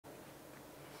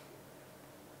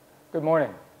Good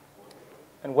morning,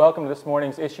 and welcome to this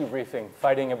morning's issue briefing,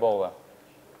 Fighting Ebola.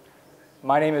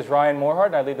 My name is Ryan Morhard,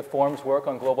 and I lead the forum's work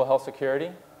on global health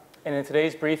security. And in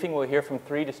today's briefing, we'll hear from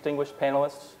three distinguished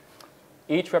panelists,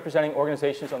 each representing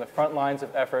organizations on the front lines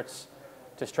of efforts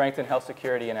to strengthen health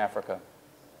security in Africa.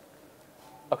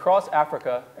 Across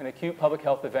Africa, an acute public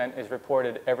health event is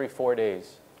reported every 4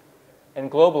 days. And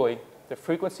globally, the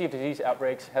frequency of disease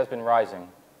outbreaks has been rising.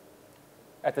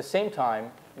 At the same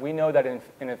time, we know that an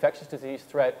infectious disease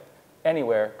threat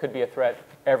anywhere could be a threat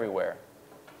everywhere.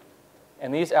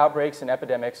 And these outbreaks and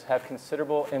epidemics have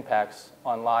considerable impacts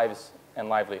on lives and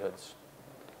livelihoods.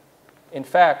 In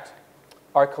fact,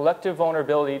 our collective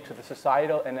vulnerability to the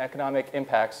societal and economic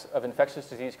impacts of infectious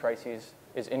disease crises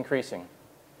is increasing.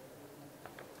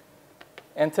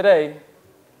 And today,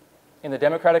 in the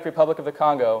Democratic Republic of the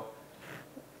Congo,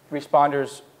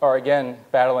 responders are again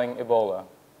battling Ebola,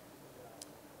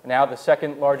 now the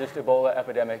second largest Ebola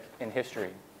epidemic in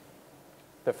history.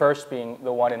 The first being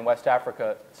the one in West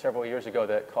Africa several years ago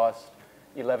that cost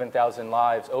 11,000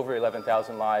 lives, over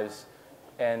 11,000 lives,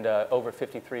 and over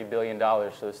 $53 billion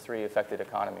to those three affected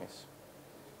economies.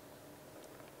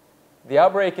 The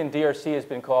outbreak in DRC has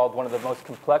been called one of the most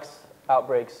complex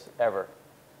outbreaks ever.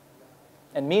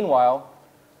 And meanwhile,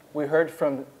 we heard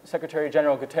from Secretary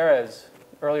General Guterres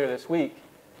earlier this week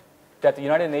that the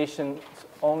United Nations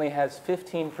only has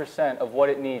 15% of what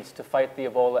it needs to fight the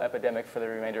Ebola epidemic for the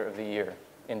remainder of the year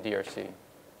in DRC.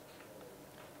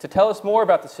 To tell us more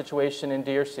about the situation in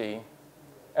DRC,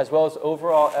 as well as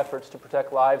overall efforts to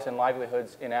protect lives and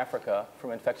livelihoods in Africa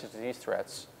from infectious disease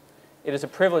threats, it is a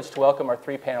privilege to welcome our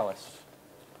three panelists.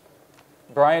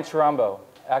 Brian Chirombo,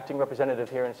 acting representative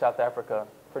here in South Africa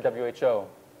for WHO.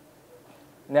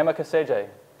 Neema Kaseje,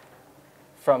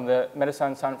 from the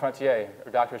Médecins Sans Frontières,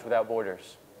 or Doctors Without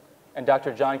Borders, and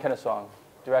Dr. Nkengasong,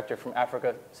 Director from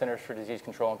Africa Centers for Disease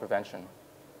Control and Prevention.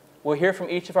 We'll hear from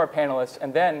each of our panelists,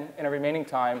 and then, in our remaining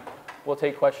time, we'll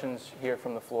take questions here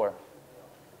from the floor.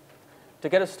 To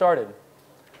get us started,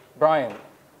 Brian,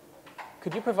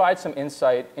 could you provide some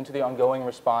insight into the ongoing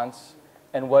response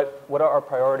and what are our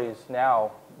priorities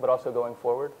now, but also going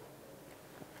forward?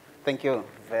 Thank you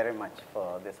very much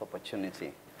for this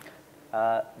opportunity.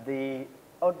 The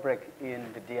outbreak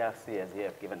in the DRC, as you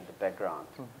have given the background,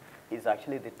 is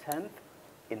actually the 10th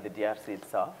in the DRC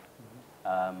itself.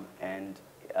 DRC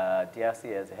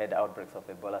has had outbreaks of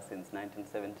Ebola since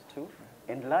 1972,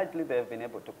 and largely they've been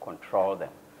able to control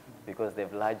them because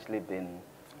they've largely been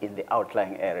in the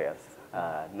outlying areas,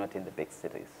 not in the big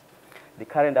cities. The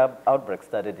current outbreak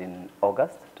started in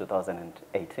August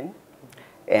 2018,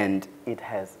 and it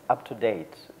has, up to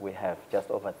date, we have just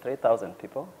over 3,000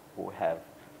 people who have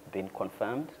been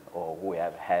confirmed or who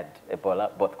have had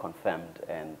Ebola, both confirmed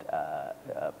and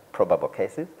probable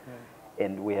cases.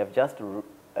 And we have just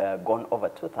gone over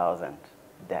 2,000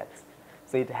 deaths.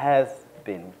 So it has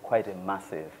been quite a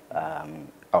massive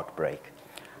outbreak.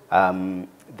 There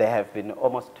have been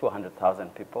almost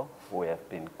 200,000 people who have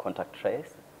been contact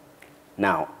traced.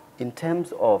 Now, in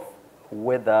terms of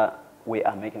whether we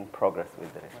are making progress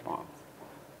with the response,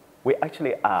 we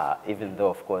actually are, even though,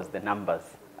 of course, the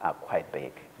numbers are quite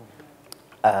big.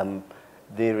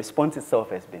 The response itself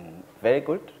has been very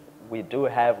good. We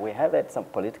have had some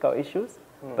political issues,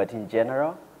 but in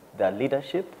general, the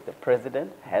leadership, the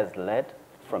president has led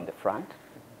from the front,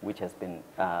 which has been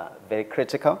very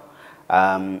critical.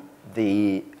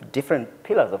 The different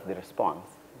pillars of the response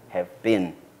have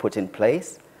been put in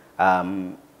place.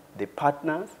 The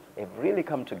partners have really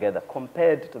come together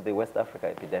compared to the West Africa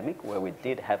epidemic, where we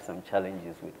did have some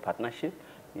challenges with partnership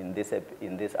in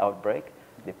this outbreak.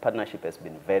 The partnership has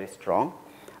been very strong.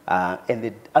 And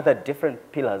the other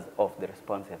different pillars of the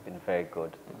response have been very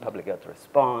good. The public health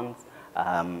response,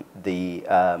 the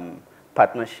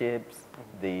partnerships,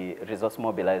 the resource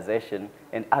mobilization,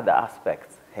 and other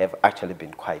aspects have actually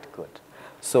been quite good.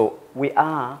 So we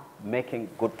are making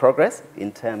good progress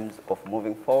in terms of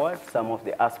moving forward. Some of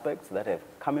the aspects that have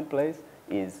come in place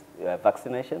is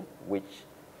vaccination, which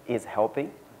is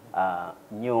helping.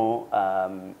 New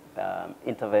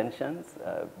interventions,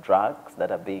 drugs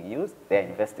that are being used, they're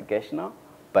investigational,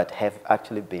 but have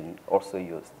actually been also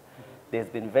used. There's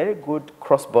been very good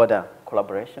cross-border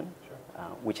collaboration,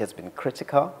 which has been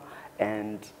critical.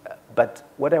 But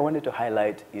what I wanted to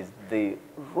highlight is the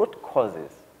root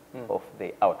causes of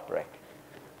the outbreak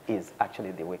is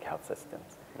actually the weak health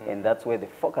systems. And that's where the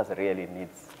focus really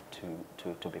needs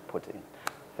to be put in.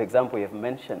 For example, you've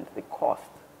mentioned the cost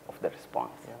of the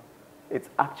response. It's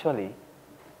actually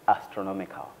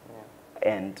astronomical.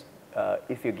 And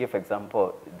if you give, for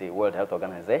example, the World Health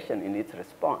Organization in its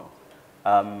response,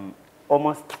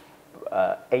 almost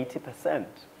 80%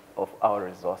 of our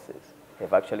resources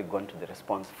have actually gone to the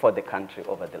response for the country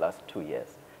over the last 2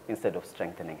 years instead of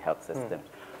strengthening health systems.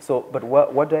 So, but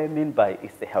what do I mean by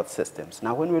is the health systems?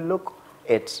 Now, when we look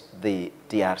at the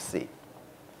DRC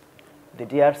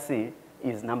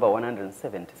is number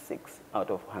 176 out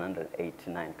of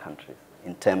 189 countries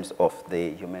in terms of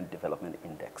the Human Development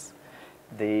Index.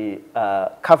 The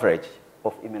coverage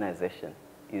of immunization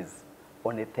is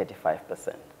only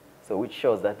 35%, so which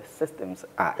shows that the systems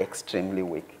are extremely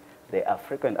weak. There are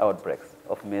frequent outbreaks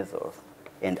of measles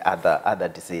and other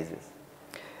diseases.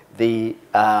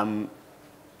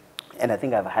 And I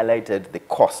think I've highlighted the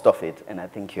cost of it, and I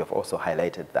think you have also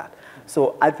highlighted that.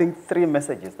 So I think 3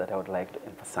 messages that I would like to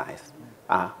emphasize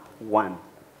are, 1,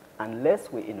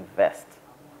 unless we invest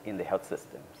in the health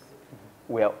systems,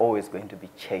 we are always going to be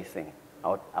chasing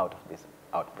out of these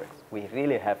outbreaks. We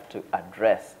really have to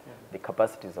address the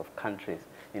capacities of countries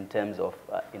in terms of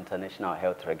international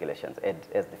health regulations,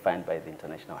 as defined by the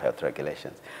international health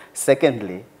regulations.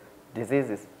 Secondly,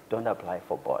 diseases don't apply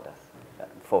for borders,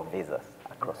 for visas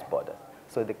across borders.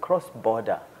 So the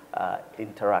cross-border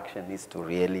interaction needs to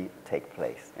really take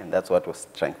place, and that's what will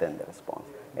strengthen the response.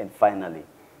 And finally,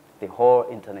 the whole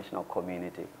international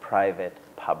community, private,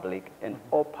 public, and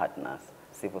all partners,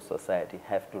 civil society,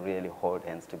 have to really hold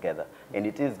hands together. And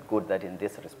it is good that in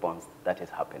this response that is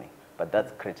happening, but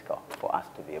that's critical for us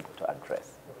to be able to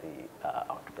address the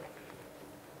outbreak.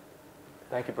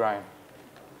 Thank you, Brian.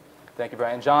 Thank you,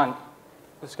 Brian. John,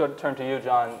 let's turn to you,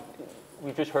 John.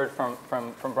 We've just heard from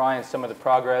Brian some of the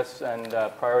progress and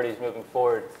priorities moving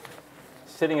forward.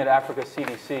 Sitting at Africa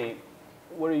CDC,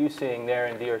 what are you seeing there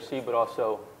in DRC, but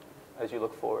also as you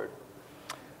look forward?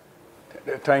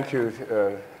 Thank you,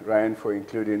 Ryan, for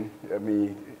including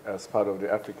me as part of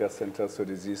the Africa Centers for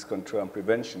Disease Control and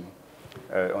Prevention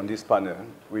on this panel.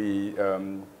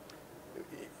 There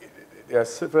are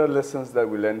several lessons that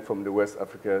we learned from the West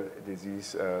Africa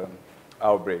disease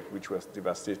outbreak, which was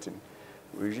devastating,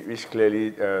 which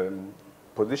clearly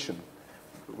positioned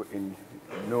in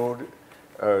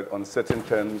on certain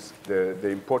terms the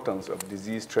importance of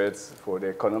disease threats for the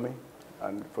economy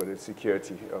and for the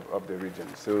security of the region.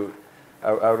 So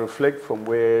I reflect from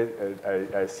where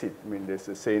I sit. I mean, there's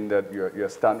a saying that your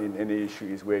stand in any issue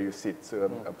is where you sit. So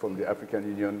from the African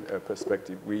Union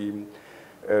perspective,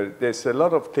 there's a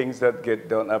lot of things that get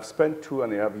done. I've spent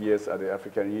 2.5 years at the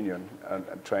African Union and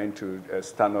trying to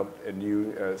stand up a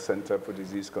new Center for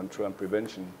Disease Control and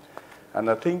Prevention. And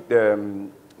I think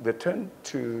they tend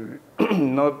to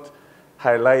not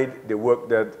highlight the work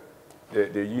that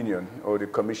the union or the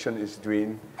commission is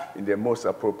doing in the most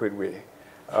appropriate way.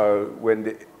 When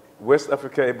the West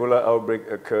Africa Ebola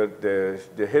outbreak occurred,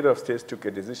 the head of states took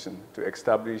a decision to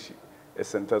establish a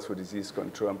Center for Disease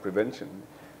Control and Prevention,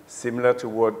 similar to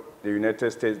what the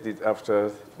United States did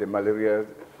after the malaria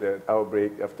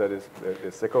outbreak after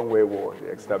the Second World War. They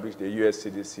established the US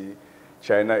CDC.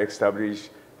 China established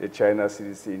the China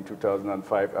CDC in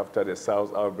 2005 after the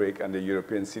SARS outbreak, and the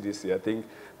European CDC. I think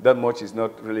that much is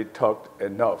not really talked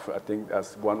enough. I think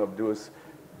that's one of those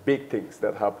big things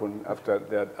that happened after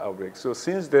that outbreak. So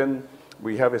since then,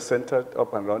 we have a center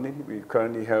up and running. We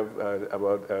currently have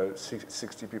about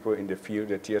 60 people in the field,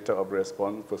 the theater of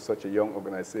response for such a young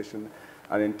organization,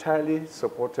 and entirely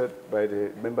supported by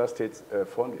the member states'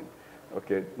 funding.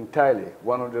 Okay, entirely,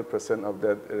 100% of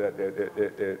that,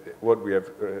 what we have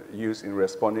used in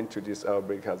responding to this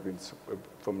outbreak has been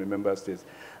from the member states.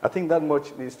 I think that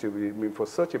much needs to be, I mean, for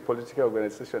such a political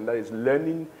organization that is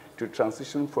learning to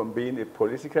transition from being a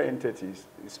political entity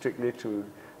strictly to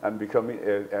and becoming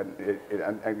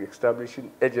and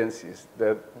establishing agencies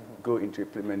that go into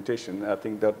implementation. I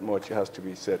think that much has to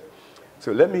be said.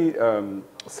 So let me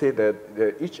say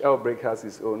that each outbreak has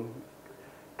its own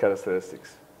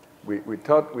characteristics. We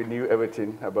thought we knew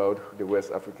everything about the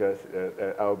West Africa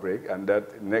outbreak, and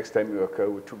that next time it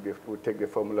occurred, we take the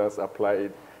formulas, apply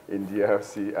it in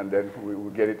DRC, and then we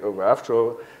will get it over. After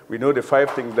all, we know the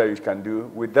 5 things that you can do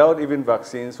without even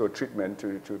vaccines or treatment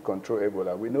to control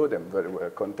Ebola. We know them very well: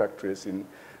 contact tracing,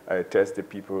 test the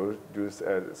people, do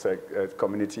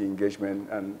community engagement,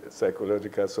 and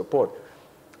psychological support.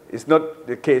 It's not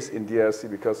the case in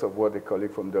DRC because of what the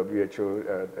colleague from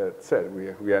WHO said.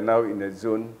 We are now in a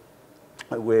zone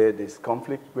where there's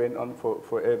conflict going on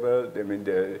forever. I mean,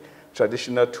 the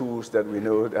traditional tools that we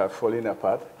know are falling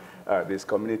apart. There's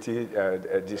community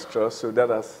distrust, so that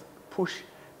has pushed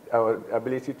our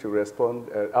ability to respond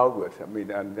outward. I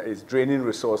mean, and it's draining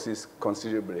resources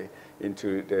considerably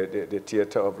into the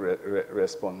theater of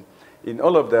response. In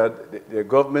all of that, the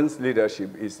government's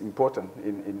leadership is important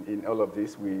in all of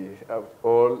this. We are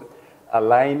all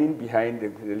aligning behind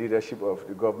the leadership of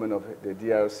the government of the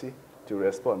DRC to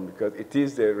respond, because it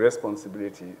is the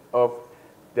responsibility of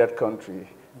that country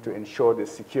to ensure the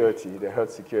security, the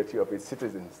health security of its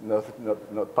citizens,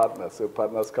 not partners. So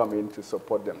partners come in to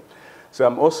support them. So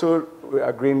I'm also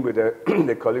agreeing with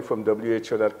the colleague from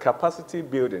WHO that capacity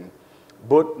building,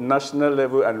 both national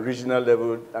level and regional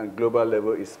level and global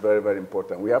level, is very, very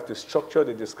important. We have to structure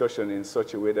the discussion in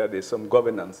such a way that there's some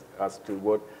governance as to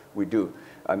what we do,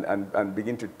 and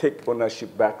begin to take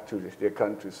ownership back to their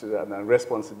countries, so that, and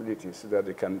responsibility, so that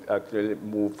they can actually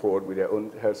move forward with their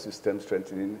own health system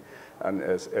strengthening and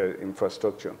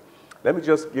infrastructure. Let me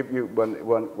just give you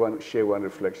share one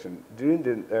reflection. During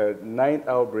the 9th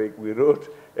outbreak, we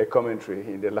wrote a commentary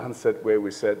in the Lancet where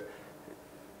we said,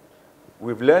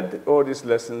 we've learned all these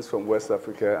lessons from West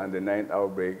Africa and the 9th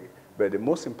outbreak, but the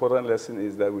most important lesson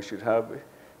is that we should have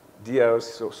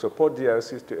DRC, support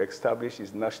DRCs to establish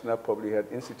its National Public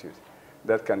Health Institute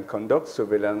that can conduct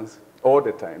surveillance all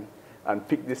the time and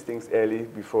pick these things early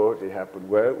before they happen.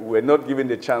 Well, we're not given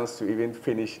the chance to even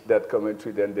finish that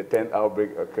commentary, then the 10th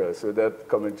outbreak occurred. So that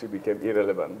commentary became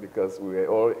irrelevant because we were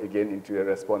all again into a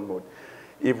response mode.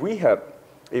 If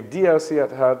DRC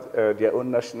had their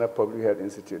own National Public Health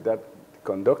Institute that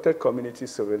conducted community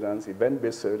surveillance,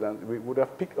 event-based surveillance, we would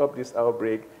have picked up this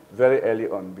outbreak very early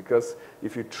on, because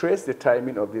if you trace the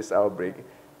timing of this outbreak,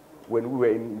 when we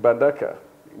were in Bandaka,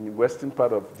 in the western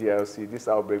part of DRC, this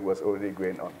outbreak was already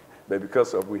going on. But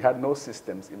because we had no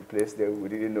systems in place there, we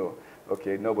didn't know.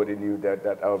 Okay, nobody knew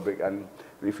that outbreak. And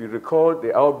if you recall,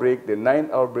 the outbreak, the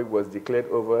 9th outbreak was declared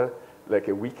over like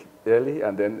a week early,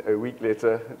 and then a week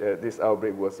later, this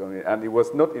outbreak was on it. And it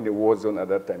was not in the war zone at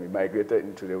that time. It migrated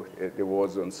into the war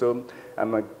zone. So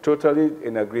I'm totally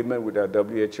in agreement with our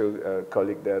WHO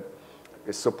colleague that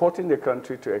supporting the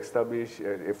country to establish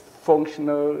a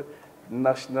functional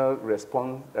national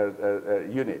response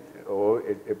unit, or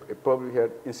a public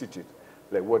health institute,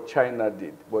 like what China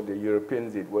did, what the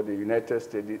Europeans did, what the United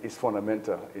States did, is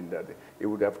fundamental in that. It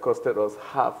would have costed us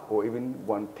half or even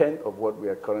 1/10 of what we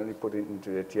are currently putting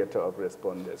into the theater of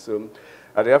response there. So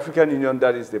at the African Union,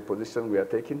 that is the position we are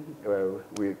taking.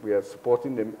 We are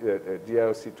supporting the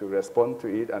DRC to respond to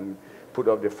it and put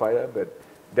out the fire, but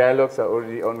dialogues are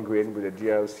already ongoing with the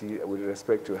DRC with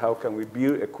respect to how can we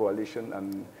build a coalition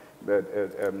and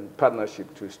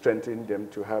partnership to strengthen them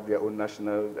to have their own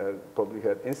national public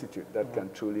health institute that can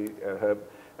truly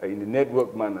help in a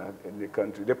network manner in the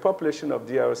country. The population of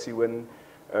DRC when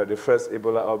the first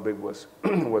Ebola outbreak was,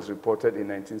 was reported in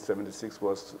 1976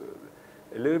 was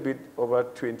a little bit over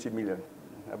 20 million,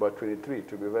 about 23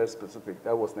 to be very specific.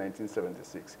 That was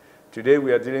 1976. Today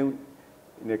we are dealing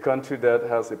in a country that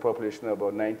has a population of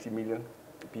about 90 million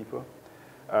people.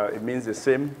 It means the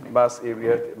same mass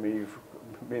area. I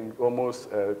mean, almost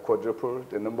quadruple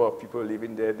the number of people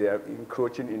living there. They are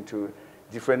encroaching into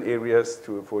different areas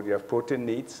for their protein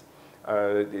needs,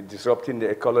 disrupting the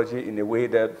ecology in a way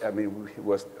that, I mean,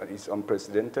 is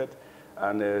unprecedented.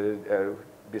 And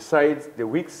besides the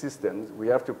weak systems, we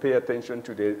have to pay attention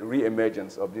to the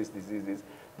re-emergence of these diseases.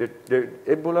 The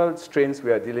Ebola strains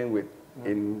we are dealing with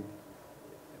in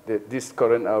this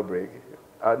current outbreak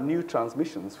are new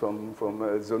transmissions from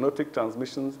zoonotic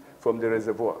transmissions from the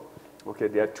reservoir. Okay,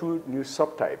 there are 2 new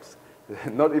subtypes,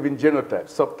 not even genotypes,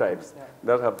 subtypes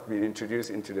that have been introduced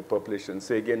into the population.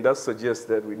 So again, that suggests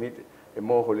that we need a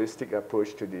more holistic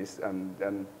approach to this and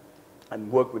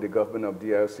work with the government of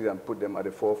DRC and put them at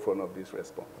the forefront of this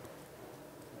response.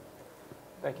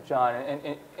 Thank you, John.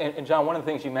 And John, one of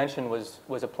the things you mentioned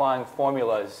was applying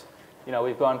formulas. You know,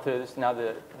 we've gone through this now,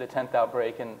 the 10th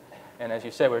outbreak, and as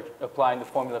you said, we're applying the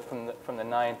formula from the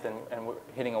 9th, and we're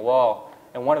hitting a wall.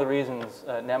 And one of the reasons,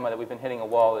 Neema, that we've been hitting a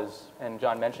wall is, and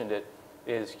John mentioned it,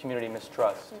 is community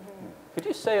mistrust. Mm-hmm. Could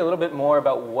you say a little bit more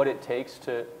about what it takes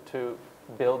to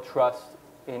build trust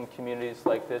in communities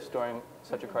like this during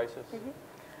such a crisis?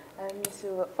 Mm-hmm.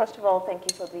 So first of all, thank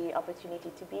you for the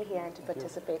opportunity to be here and to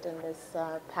participate in this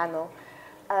panel.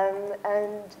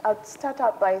 And I'll start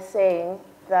out by saying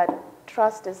that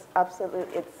trust is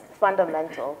absolutely, it's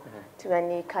fundamental to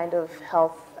any kind of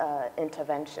health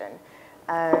intervention.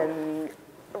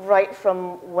 Right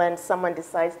from when someone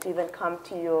decides to even come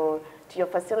to your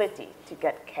facility to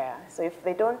get care. So if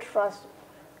they don't trust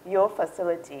your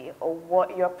facility or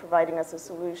what you're providing as a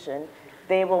solution,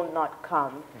 they will not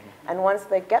come. And once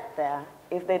they get there,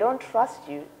 if they don't trust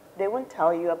you, they won't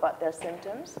tell you about their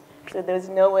symptoms. So there's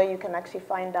no way you can actually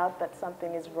find out that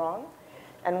something is wrong.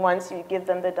 And once you give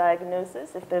them the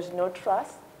diagnosis, if there's no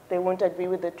trust, they won't agree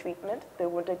with the treatment. They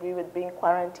won't agree with being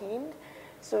quarantined.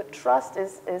 So trust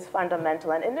is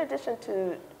fundamental. And in addition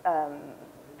to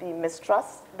the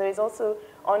mistrust, there is also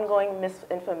ongoing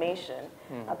misinformation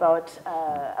about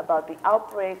the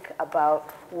outbreak,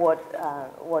 about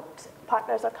what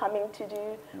partners are coming to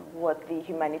do, what the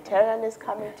humanitarian is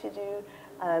coming to do.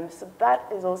 So that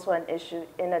is also an issue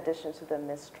in addition to the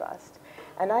mistrust.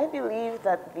 And I believe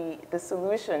that the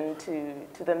solution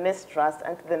to the mistrust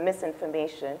and to the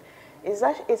misinformation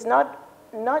is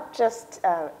not just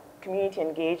community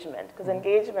engagement, because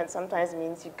engagement sometimes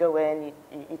means you go in,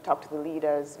 you talk to the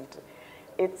leaders.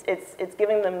 It's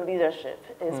giving them leadership,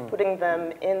 it's putting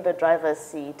them in the driver's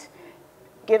seat,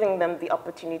 giving them the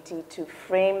opportunity to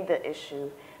frame the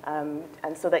issue,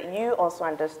 and so that you also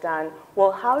understand,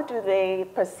 well, how do they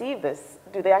perceive this?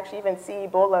 Do they actually even see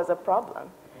Ebola as a problem?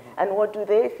 And what do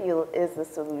they feel is the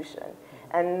solution?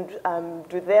 And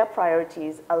do their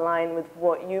priorities align with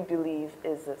what you believe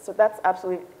is it? So that's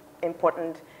absolutely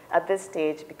important at this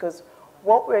stage, because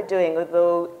what we're doing,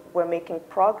 although we're making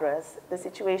progress, the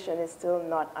situation is still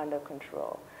not under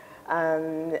control.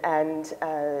 And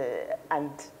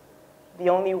the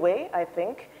only way, I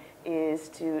think, is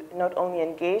to not only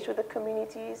engage with the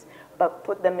communities, but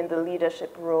put them in the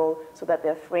leadership role so that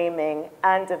they're framing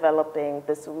and developing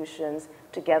the solutions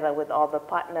together with all the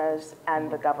partners and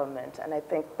the government. And I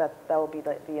think that will be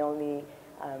the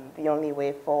only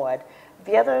way forward.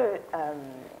 The other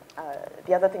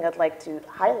thing I'd like to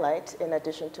highlight, in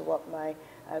addition to what my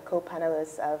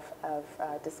co-panelists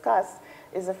have discussed,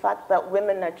 is the fact that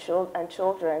women and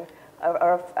children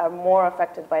are more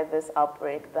affected by this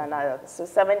outbreak than others. So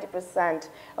 70%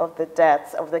 of the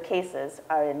deaths, of the cases,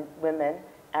 are in women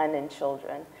and in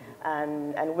children.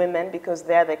 And women, because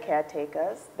they're the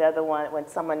caretakers, they're the one, when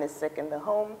someone is sick in the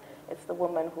home, it's the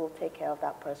woman who will take care of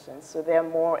that person. So they're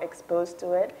more exposed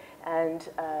to it, and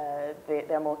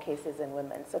there are more cases in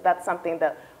women. So that's something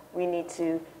that we need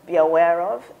to be aware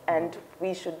of, and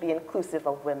we should be inclusive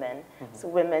of women. So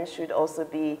women should also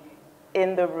be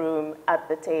in the room, at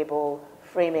the table,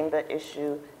 framing the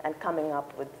issue and coming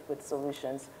up with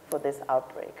solutions for this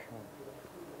outbreak.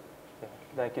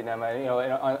 Thank you, Neema. You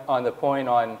know, on the point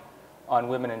on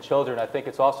women and children, I think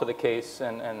it's also the case,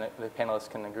 and the panelists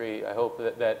can agree, I hope,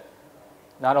 that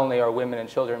not only are women and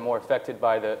children more affected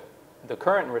by the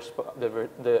current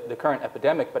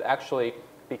epidemic, but actually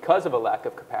because of a lack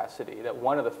of capacity, that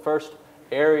one of the first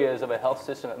areas of a health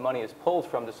system that money is pulled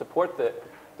from to support the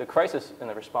crisis in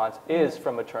the response is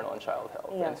from maternal and child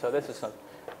health. Yes. And so this is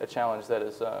a challenge that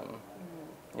is,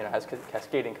 you know, has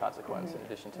cascading consequence in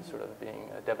addition to sort of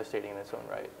being devastating in its own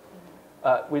right.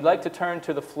 We'd like to turn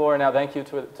to the floor now. Thank you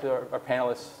to our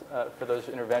panelists for those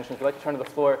interventions. We'd like to turn to the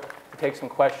floor to take some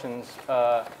questions.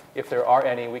 If there are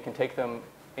any, we can take them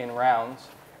in rounds.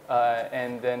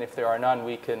 And then if there are none,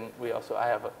 I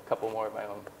have a couple more of my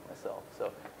own myself.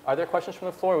 So are there questions from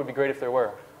the floor? It would be great if there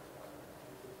were.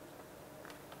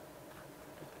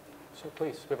 So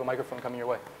please, we have a microphone coming your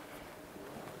way.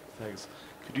 Thanks.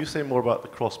 Could you say more about the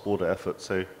cross-border effort?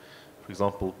 So, for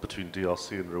example, between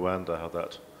DRC and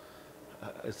Rwanda,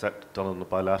 is that done on a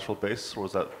bilateral basis, or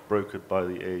is that brokered by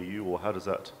the AU, or how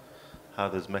are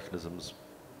those mechanisms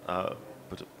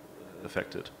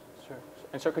affected? Sure.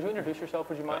 And sir, could you introduce yourself,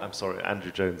 would you mind? I'm sorry,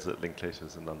 Andrew Jones at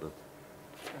Linklaters in London.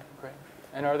 Sure, great.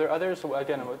 And are there others?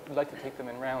 Again, I would like to take them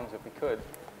in rounds if we could.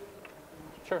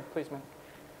 Sure, please, ma'am.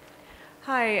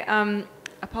 Hi.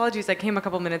 Apologies, I came a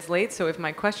couple minutes late, so if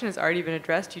my question has already been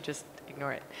addressed, you just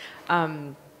ignore it.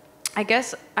 I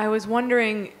guess I was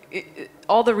wondering,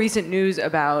 all the recent news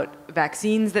about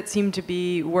vaccines that seem to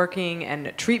be working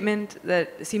and treatment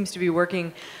that seems to be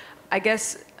working, I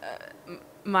guess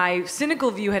my cynical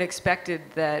view had expected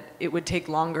that it would take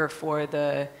longer for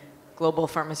the global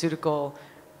pharmaceutical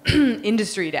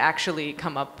industry to actually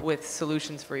come up with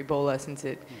solutions for Ebola, since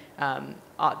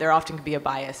there often can be a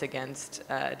bias against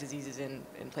diseases in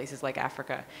places like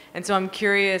Africa. And so I'm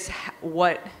curious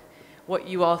what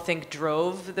you all think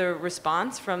drove the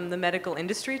response from the medical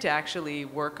industry to actually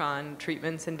work on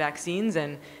treatments and vaccines,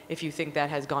 and if you think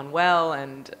that has gone well,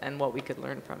 and what we could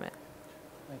learn from it.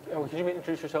 Thank you. Could you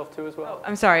introduce yourself too as well? Oh,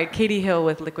 I'm sorry, Katie Hill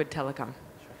with Liquid Telecom.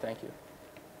 Sure, thank you.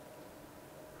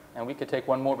 And we could take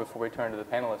one more before we turn to the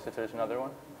panelists, if there's another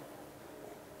one.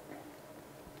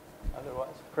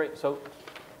 Otherwise, great. So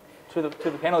to the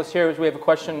panelists here, we have a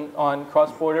question on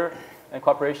cross-border and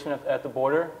cooperation at the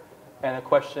border, and a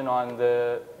question on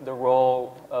the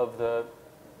role of the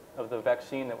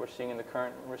vaccine that we're seeing in the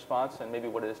current response, and maybe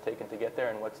what it has taken to get there,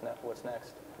 and what's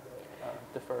next.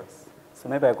 Defer. So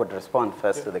maybe I could respond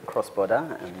first to the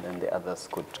cross-border, and then the others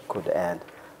could add.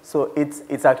 So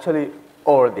it's actually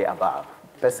all the above.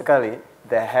 Basically,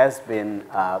 there has been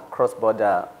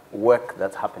cross-border work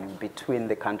that's happening between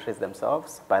the countries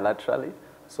themselves, bilaterally.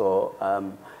 So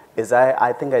is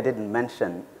I think I didn't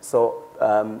mention, so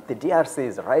the DRC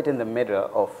is right in the middle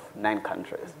of 9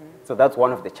 countries. So that's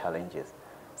one of the challenges.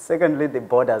 Secondly, the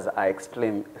borders are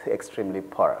extremely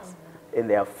porous. And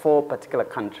there are 4 particular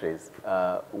countries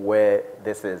where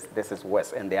this is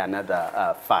worse, and there are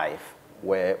another 5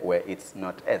 where it's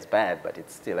not as bad, but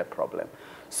it's still a problem.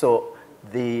 So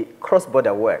the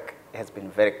cross-border work has been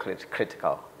very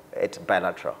critical. It's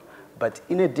bilateral. But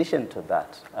in addition to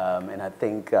that, and I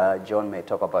think John may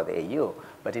talk about the AU,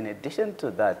 but in addition to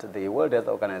that, the World Health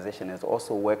Organization has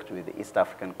also worked with the East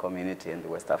African community and the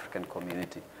West African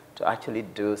community to actually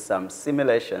do some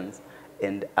simulations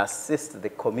and assist the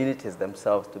communities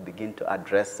themselves to begin to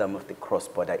address some of the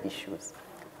cross-border issues.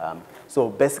 So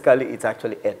basically, it's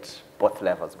actually at both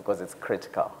levels because it's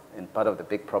critical. And part of the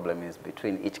big problem is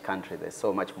between each country, there's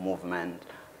so much movement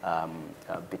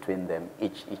between them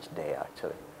each day,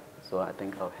 actually. So I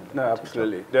think I'll hand it No,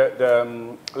 absolutely.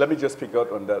 Let me just pick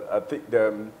out on that. I think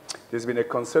there's been a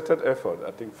concerted effort,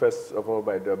 I think first of all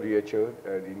by WHO.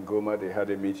 In Goma, they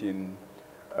had a meeting,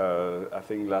 I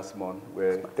think last month,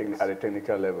 where at a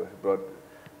technical level, brought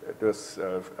those,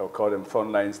 I'll call them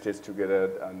frontline states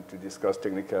together and to discuss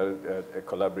technical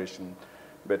collaboration.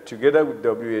 But together with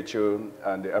WHO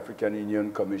and the African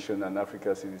Union Commission and Africa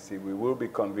CDC, we will be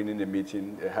convening a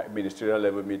meeting, a ministerial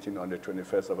level meeting on the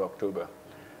 21st of October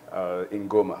in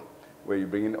Goma, where you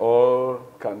bring in all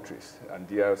countries and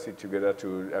DRC together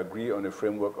to agree on a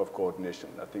framework of coordination.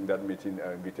 I think that meeting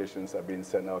invitations are being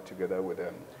sent out together with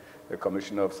the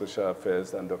Commissioner of Social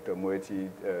Affairs and Dr. Moeti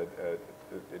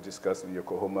discussed in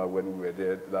Yokohama when we were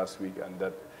there last week, and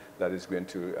that is going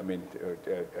to,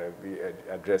 be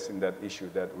addressing that issue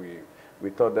that we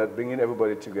thought that bringing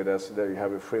everybody together so that we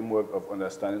have a framework of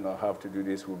understanding on how to do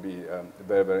this will be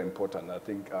very, very important. I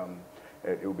think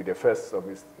it will be the first of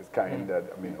its kind that,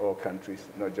 all countries,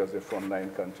 not just the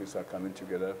frontline countries, are coming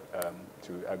together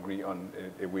to agree on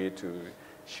a way to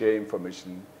share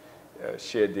information,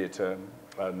 share data,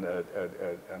 and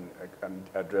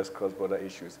address cross-border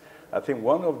issues. I think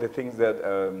one of the things that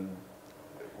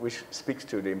which speaks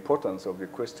to the importance of the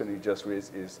question you just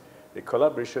raised is the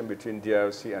collaboration between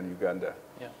DRC and Uganda.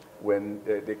 Yeah. When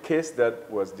the case that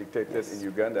was detected in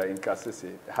Uganda in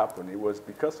Kaseje happened, it was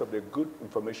because of the good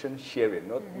information sharing,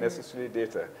 not necessarily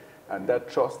data, and that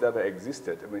trust that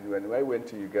existed. When I went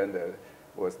to Uganda,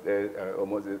 was there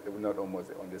not almost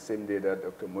on the same day that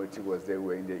Dr. Moeti was there. We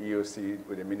were in the EOC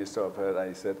with the Minister of Health,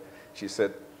 and she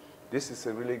said, this is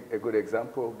really a good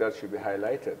example that should be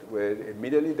highlighted, where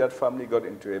immediately that family got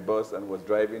into a bus and was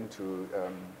driving to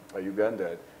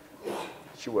Uganda.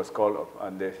 She was called up,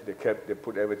 and they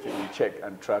put everything in check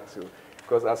and track.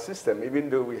 Because our system, even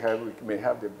though we may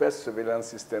have the best surveillance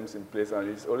systems in place, and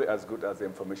it's only as good as the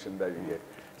information that you get.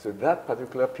 So that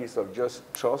particular piece of just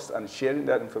trust and sharing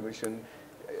that information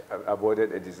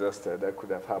avoided a disaster that could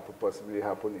have possibly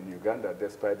happened in Uganda,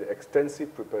 despite the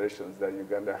extensive preparations that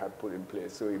Uganda had put in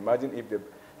place. So imagine if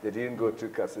they didn't go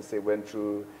through Kaseje, went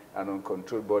through an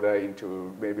uncontrolled border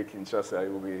into maybe Kinshasa, it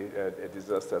would be a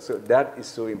disaster. So that is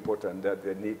so important that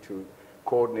they need to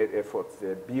coordinate efforts,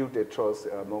 build a trust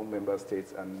among member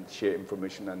states and share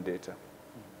information and data.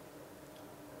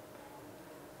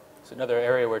 It's another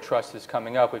area where trust is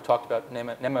coming up. We've talked about,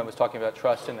 Neema was talking about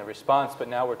trust in the response, but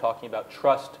now we're talking about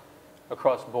trust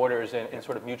across borders in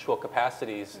sort of mutual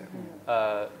capacities,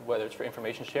 whether it's for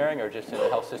information sharing or just in the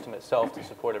health system itself to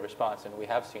support a response. And we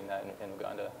have seen that in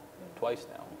Uganda twice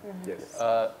now. Yes.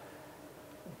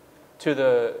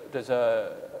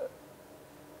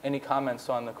 Any comments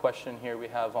on the question here we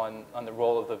have on the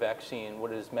role of the vaccine?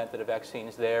 What it has meant that a vaccine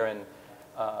is there, and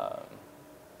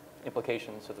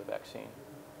implications of the vaccine?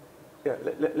 Yeah,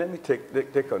 let me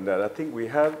take on that. I think we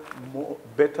have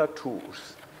better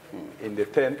tools in the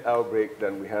 10th outbreak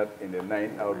than we had in the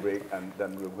 9th outbreak and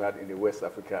than we had in the West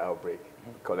Africa outbreak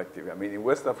collectively. In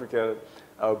West Africa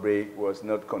outbreak was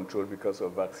not controlled because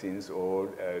of vaccines or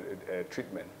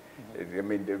treatment.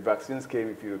 The vaccines came,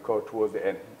 if you recall, towards the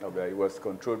end of it. It was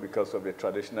controlled because of the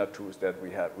traditional tools that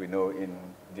we know in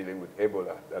dealing with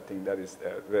Ebola. I think that is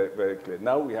very, very clear.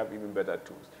 Now we have even better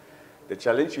tools. The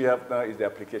challenge we have now is the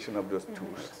application of those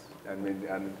tools. And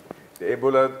the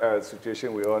Ebola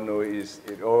situation we all know is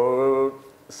it all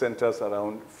centers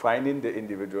around finding the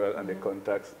individual and the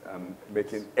contacts and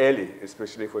making early,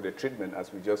 especially for the treatment,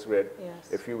 as we just read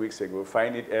a few weeks ago.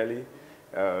 Find it early,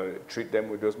 treat them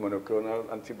with those monoclonal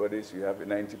antibodies. You have a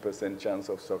 90% chance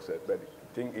of success. But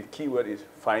I think the key word is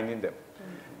finding them.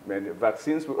 The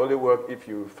vaccines will only work if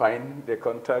you find the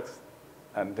contacts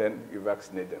and then you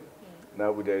vaccinate them.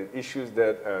 Now, with the issues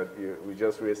that we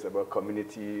just raised about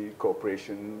community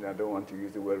cooperation, I don't want to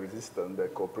use the word resistance,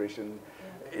 but cooperation,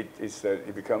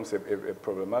 it becomes a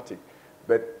problematic.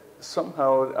 But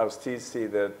somehow I'll still say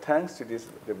that thanks to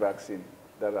the vaccine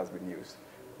that has been used,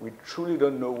 we truly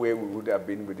don't know where we would have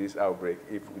been with this outbreak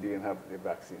if we didn't have the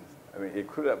vaccines. I mean,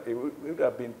 it would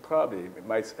have been probably,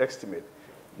 my estimate,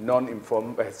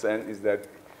 non-informed by science, is that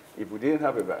if we didn't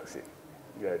have a vaccine,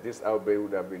 yeah, this outbreak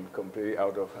would have been completely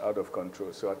out of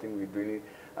control. So I think we really,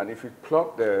 and if you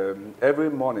plot every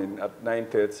morning at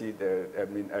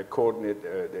 9:30, I coordinate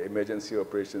the Emergency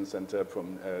Operations Center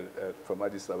from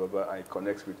Addis Ababa. I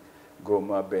connect with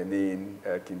Goma, Benin,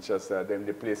 Kinshasa, then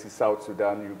the places South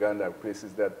Sudan, Uganda,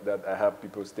 places that I have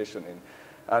people stationed in.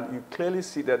 And you clearly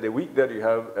see that the week that you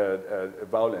have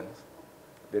violence,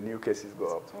 the new cases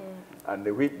go up. And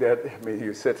the week that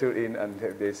you settle in and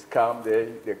there's calm there,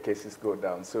 the cases go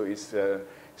down. So I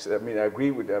I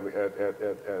agree with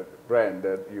Brian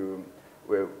that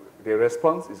the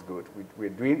response is good. We're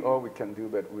doing all we can do,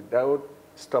 but without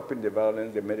stopping the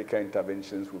violence, the medical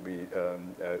interventions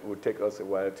will take us a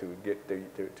while to get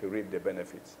to reap the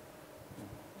benefits.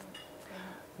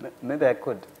 Maybe I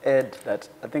could add that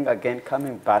I think, again,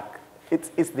 coming back, it's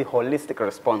the holistic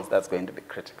response that's going to be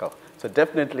critical. So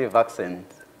definitely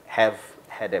vaccines have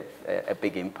had a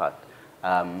big impact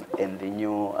in the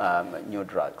new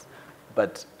drugs.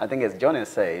 But I think, as John has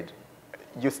said,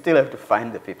 you still have to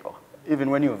find the people. Even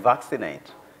when you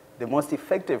vaccinate, the most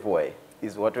effective way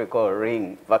is what we call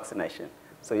ring vaccination.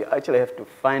 So you actually have to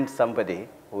find somebody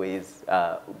who is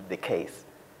the case,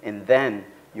 and then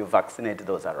you vaccinate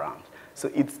those around. So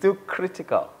it's still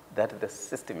critical that the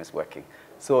system is working.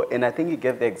 So, and I think you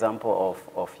gave the example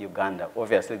of Uganda.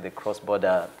 Obviously, the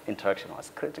cross-border interaction was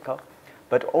critical,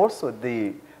 but also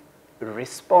the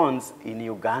response in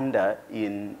Uganda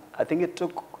I think it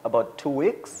took about 2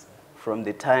 weeks from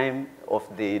the time of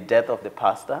the death of the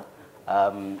pastor,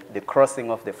 the crossing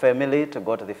of the family to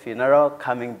go to the funeral,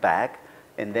 coming back,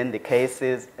 and then the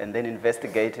cases, and then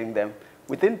investigating them.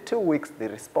 Within 2 weeks, the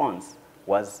response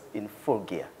was in full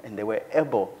gear, and they were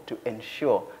able to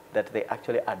ensure that they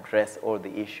actually address all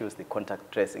the issues, the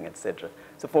contact tracing, etc.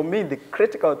 So for me, the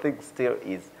critical thing still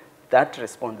is that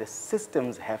response. The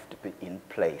systems have to be in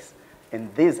place.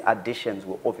 And these additions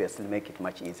will obviously make it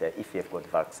much easier if you've got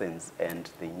vaccines, and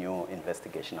the new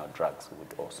investigational drugs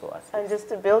would also assist. And just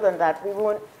to build on that, we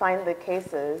won't find the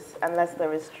cases unless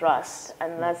there is trust,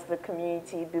 unless the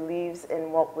community believes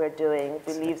in what we're doing,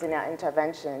 believes in our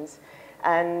interventions.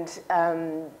 And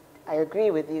I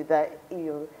agree with you that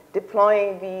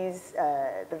deploying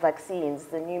the vaccines,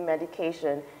 the new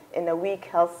medication in a weak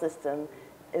health system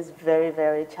is very,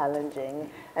 very challenging.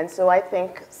 And so I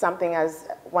think something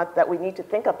that we need to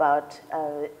think about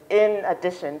in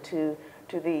addition to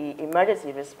the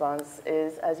emergency response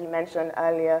is, as you mentioned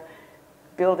earlier,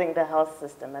 building the health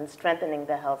system and strengthening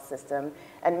the health system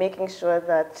and making sure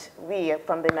that we,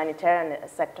 from the humanitarian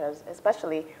sectors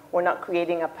especially, we're not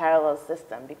creating a parallel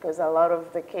system, because a lot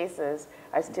of the cases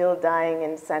are still dying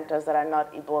in centers that are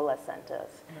not Ebola centers.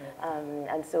 Right.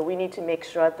 And so we need to make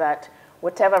sure that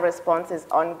whatever response is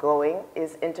ongoing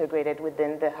is integrated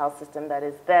within the health system that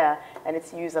is there, and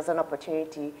it's used as an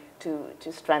opportunity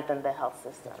to strengthen the health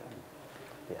system.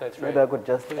 Yeah. That's right. Maybe I could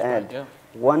just add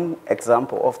one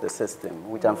example of the system,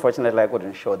 which unfortunately I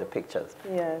couldn't show the pictures.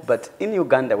 Yes. But in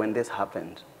Uganda, when this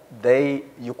happened,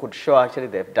 you could show actually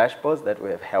the dashboards that we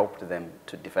have helped them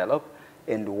to develop.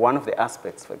 And one of the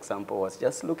aspects, for example, was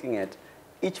just looking at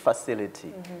each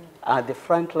facility. Are the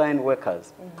frontline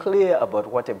workers clear about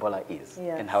what Ebola is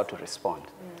and how to respond?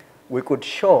 We could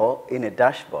show in a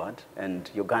dashboard, and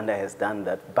Uganda has done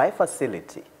that, by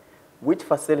facility, which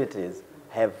facilities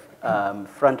have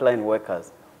frontline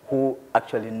workers who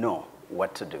actually know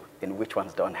what to do and which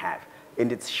ones don't have.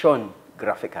 And it's shown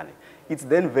graphically. It's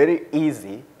then very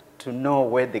easy to know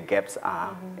where the gaps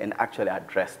are and actually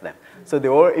address them. So the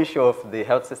whole issue of the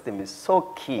health system is so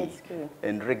key. It's key.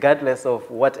 And regardless of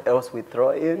what else we throw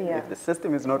in, if the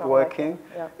system is not working,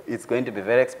 it's going to be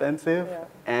very expensive,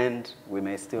 and we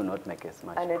may still not make as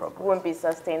much progress. And it won't be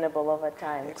sustainable over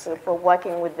time. Exactly. So if we're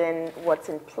working within what's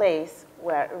in place,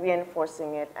 we're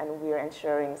reinforcing it, and we're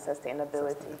ensuring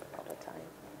sustainability over time.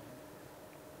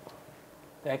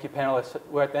 Thank you, panelists.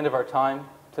 We're at the end of our time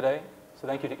today. So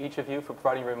thank you to each of you for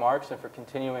providing remarks and for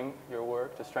continuing your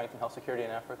work to strengthen health security in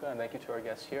Africa. And thank you to our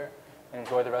guests here. And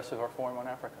enjoy the rest of our forum on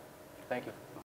Africa. Thank you.